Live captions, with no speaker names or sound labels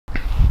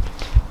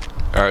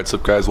Alright, what's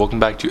up guys, welcome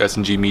back to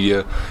S&G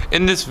Media.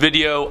 In this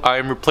video, I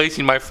am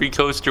replacing my free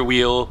coaster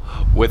wheel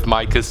with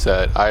my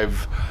cassette.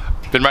 I've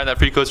been riding that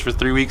free coaster for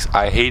 3 weeks.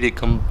 I hate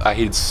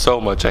it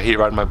so much. I hate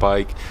riding my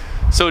bike.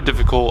 So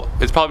difficult.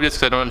 It's probably just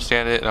because I don't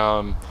understand it and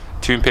I'm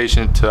too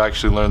impatient to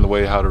actually learn the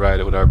way how to ride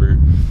it, whatever.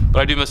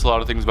 But I do miss a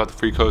lot of things about the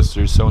free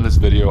coaster, so in this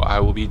video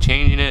I will be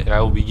changing it and I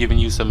will be giving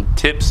you some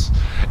tips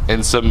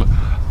and some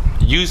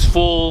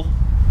useful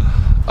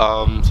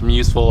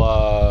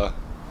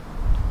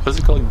what's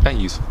it called? Not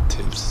useful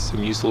tips,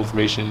 some useful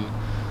information,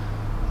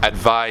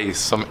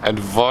 some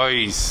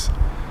advice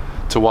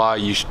to why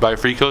you should buy a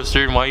free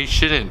coaster and why you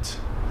shouldn't,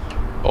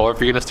 or if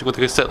you're gonna stick with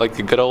the cassette like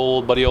a good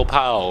old buddy old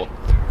pal.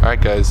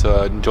 Alright guys,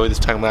 enjoy this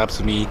time lapse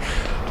of me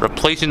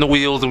replacing the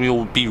wheels and we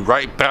will be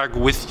right back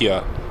with you.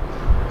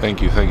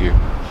 Thank you.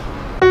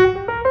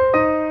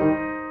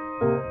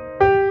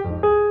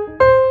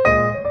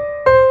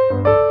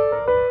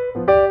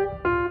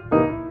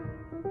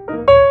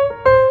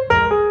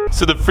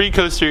 So the free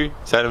coaster,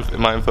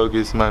 am I in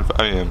focus? I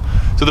am.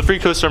 So the free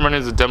coaster I'm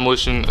running is a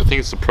Demolition. I think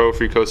it's the Pro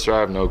free coaster. I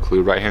have no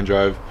clue. Right-hand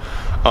drive.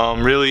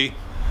 Really,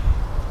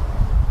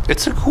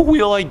 it's a cool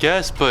wheel, I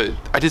guess, but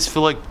I just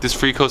feel like this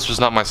free coaster is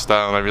not my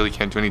style, and I really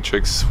can't do any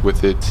tricks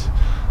with it.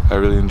 I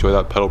really enjoy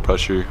that pedal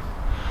pressure.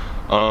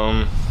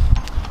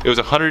 It was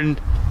 $109.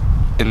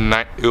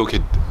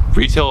 Okay,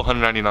 retail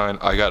 $199.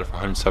 I got it for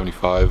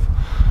 $175.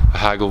 I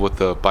haggled with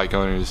the bike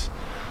owners.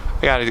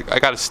 I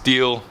got a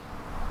steal.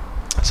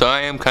 So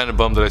I am kind of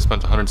bummed that I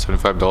spent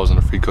 $175 on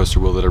a free coaster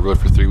wheel that I rode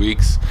for 3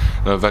 weeks,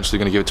 and I'm eventually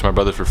going to give it to my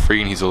brother for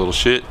free, and he's a little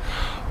shit.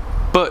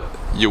 But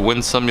you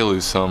win some, you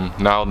lose some.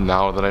 Now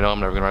that I know I'm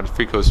never going to ride a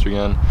free coaster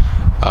again.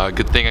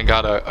 Good thing I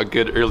got a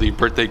good early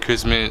birthday,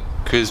 Christmas,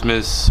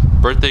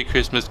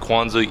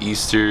 Kwanzaa,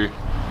 Easter,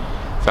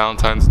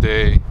 Valentine's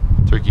Day,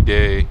 Turkey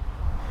Day,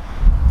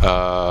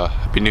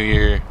 Happy New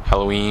Year,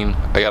 Halloween.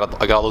 I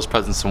got all those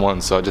presents in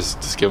one, so I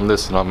just give him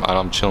this and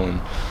I'm chilling.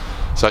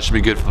 So that should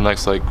be good for the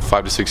next like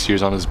 5 to 6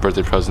 years on his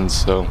birthday presents.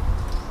 So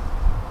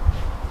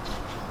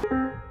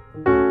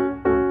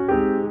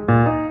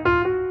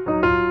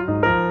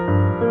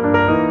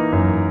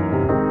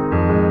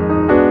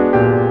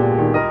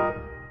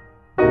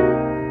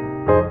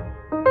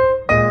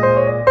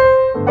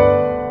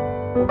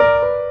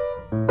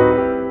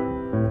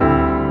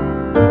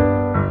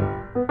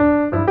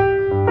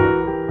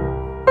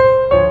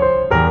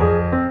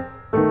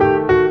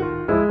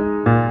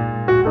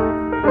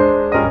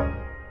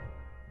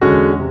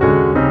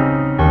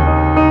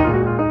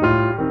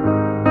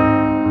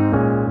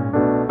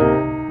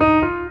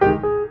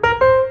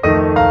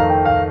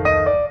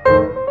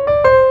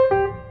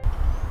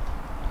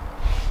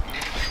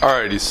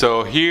alrighty,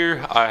 so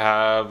here I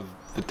have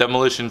the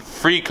Demolition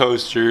free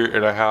coaster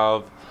and I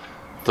have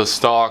the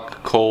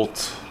stock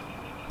Colt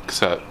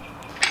cassette.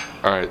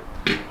 Alright,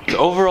 the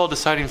overall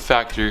deciding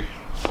factor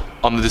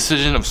on the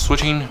decision of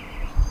switching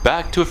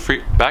back to a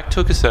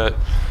cassette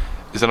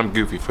is that I'm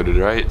goofy footed,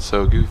 right?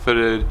 So goofy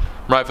footed,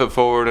 right foot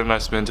forward and I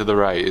spin to the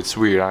right. It's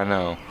weird, I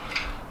know.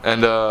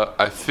 And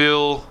I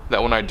feel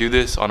that when I do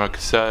this on a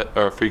cassette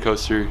or a free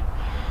coaster,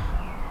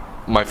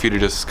 my feet are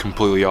just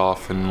completely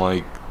off, and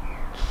like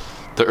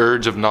the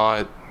urge of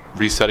not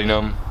resetting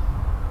them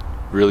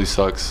really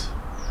sucks.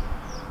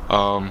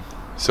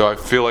 So I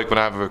feel like when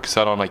I have a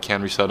cassette on, I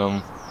can reset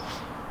them,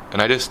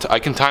 and I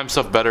can time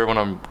stuff better when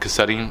I'm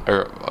cassetting,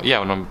 or yeah,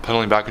 when I'm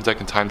pedaling backwards I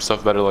can time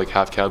stuff better, like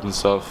half cabs and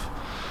stuff.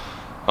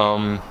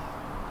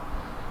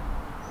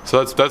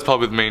 So that's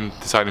probably the main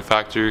deciding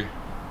factor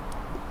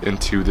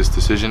into this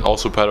decision.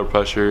 Also pedal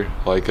pressure,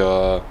 like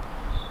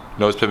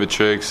nose pivot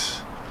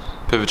tricks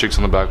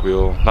on the back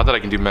wheel. Not that I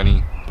can do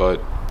many,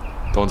 but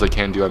the ones I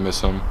can do, I miss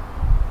them.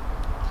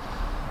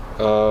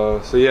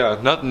 So yeah,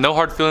 no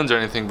hard feelings or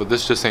anything, but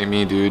this just ain't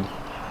me, dude.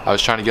 I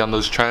was trying to get on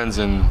those trends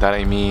and that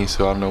ain't me,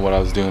 so I don't know what I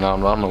was doing. I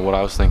don't know what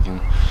I was thinking.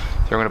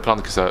 So we're gonna put on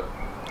the cassette.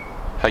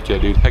 Heck yeah,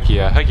 dude. Heck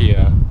yeah.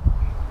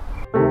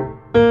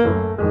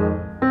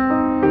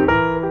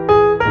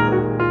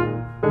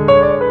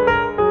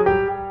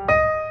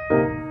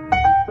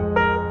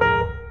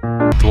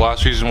 The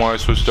last reason why I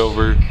switched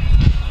over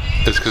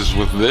is because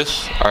with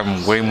this,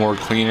 I'm way more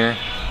cleaner.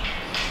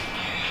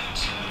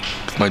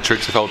 My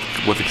tricks I felt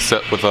with a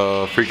cassette, with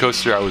a free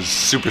coaster, I was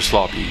super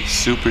sloppy,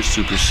 super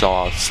sloppy.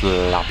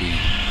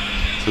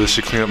 So this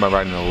should clean up my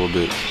riding a little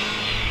bit.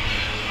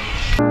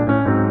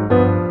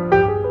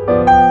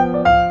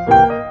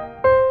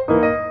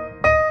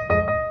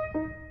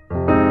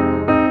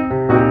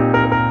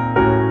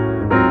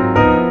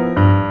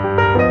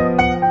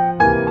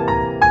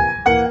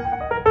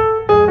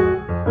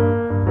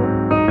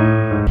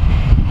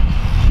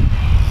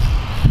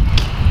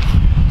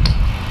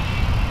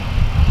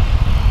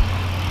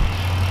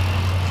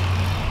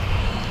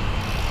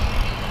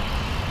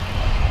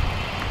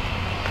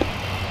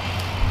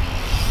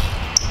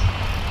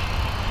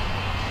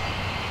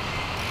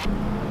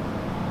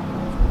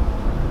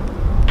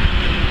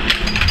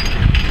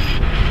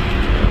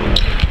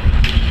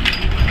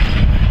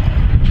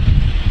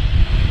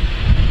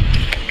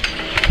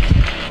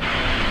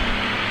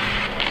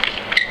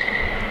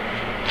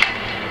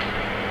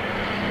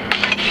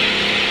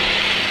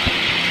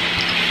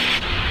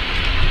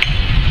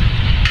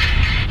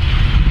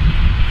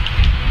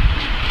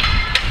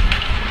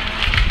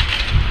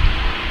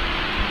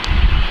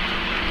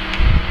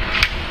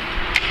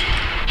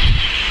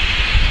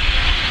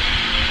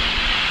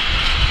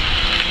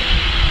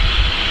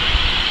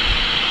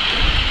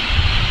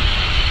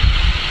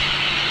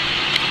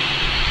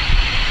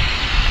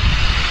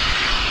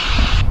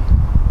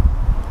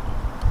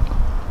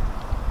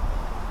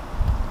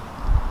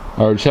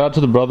 Alright, shout out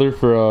to the brother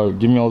for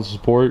giving me all the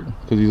support,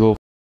 because he's a little.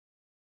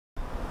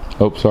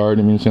 Oh, sorry,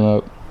 didn't mean to say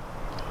that.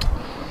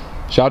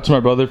 Shout out to my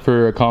brother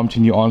for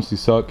commenting "You honestly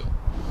suck."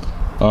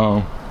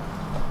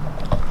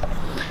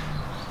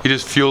 He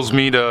just fuels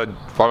me to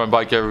ride my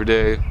bike every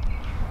day,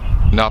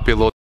 not be a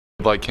little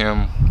like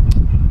him.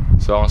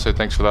 So I want to say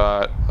thanks for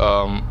that.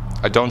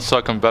 I don't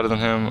suck, I'm better than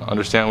him.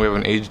 Understand we have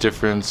an age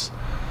difference,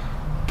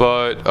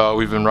 but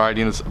we've been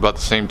riding this about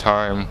the same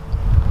time.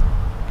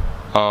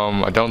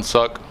 I don't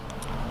suck.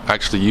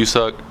 Actually, you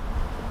suck.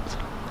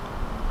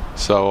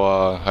 So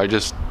I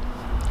just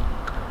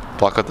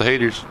block out the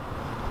haters.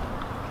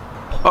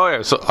 Oh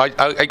yeah, so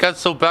I got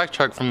so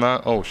backtracked from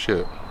that. Oh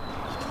shit.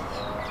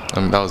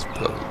 That was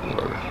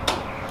whatever.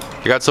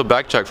 I got so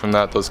backtracked from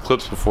that. Those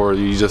clips before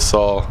you just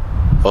saw,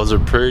 those are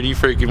pretty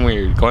freaking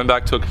weird. Going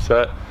back to a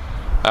cassette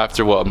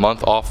after what, a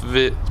month off of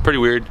it, it's pretty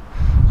weird.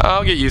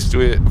 I'll get used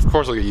to it. Of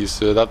course I'll get used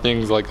to it. That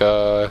thing's like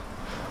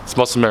it's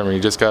muscle memory.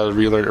 You just gotta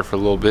relearn it for a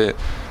little bit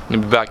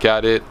and be back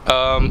at it.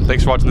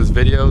 Thanks for watching this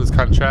video. It's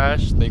kind of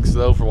trash. Thanks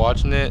though for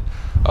watching it.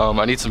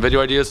 I need some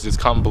video ideas, so just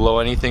comment below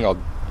anything.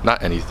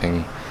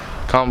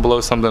 Comment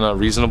below something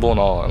reasonable and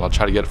I'll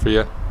try to get it for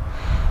you.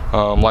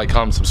 Like,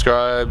 comment,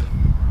 subscribe.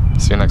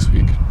 See you next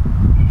week.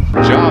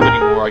 Job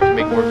anymore, I can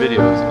make more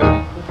videos.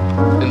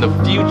 And in the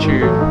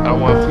future, I don't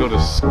want to go to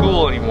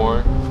school anymore,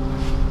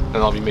 and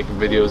I'll be making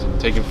videos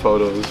and taking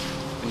photos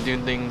and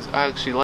doing things I actually like.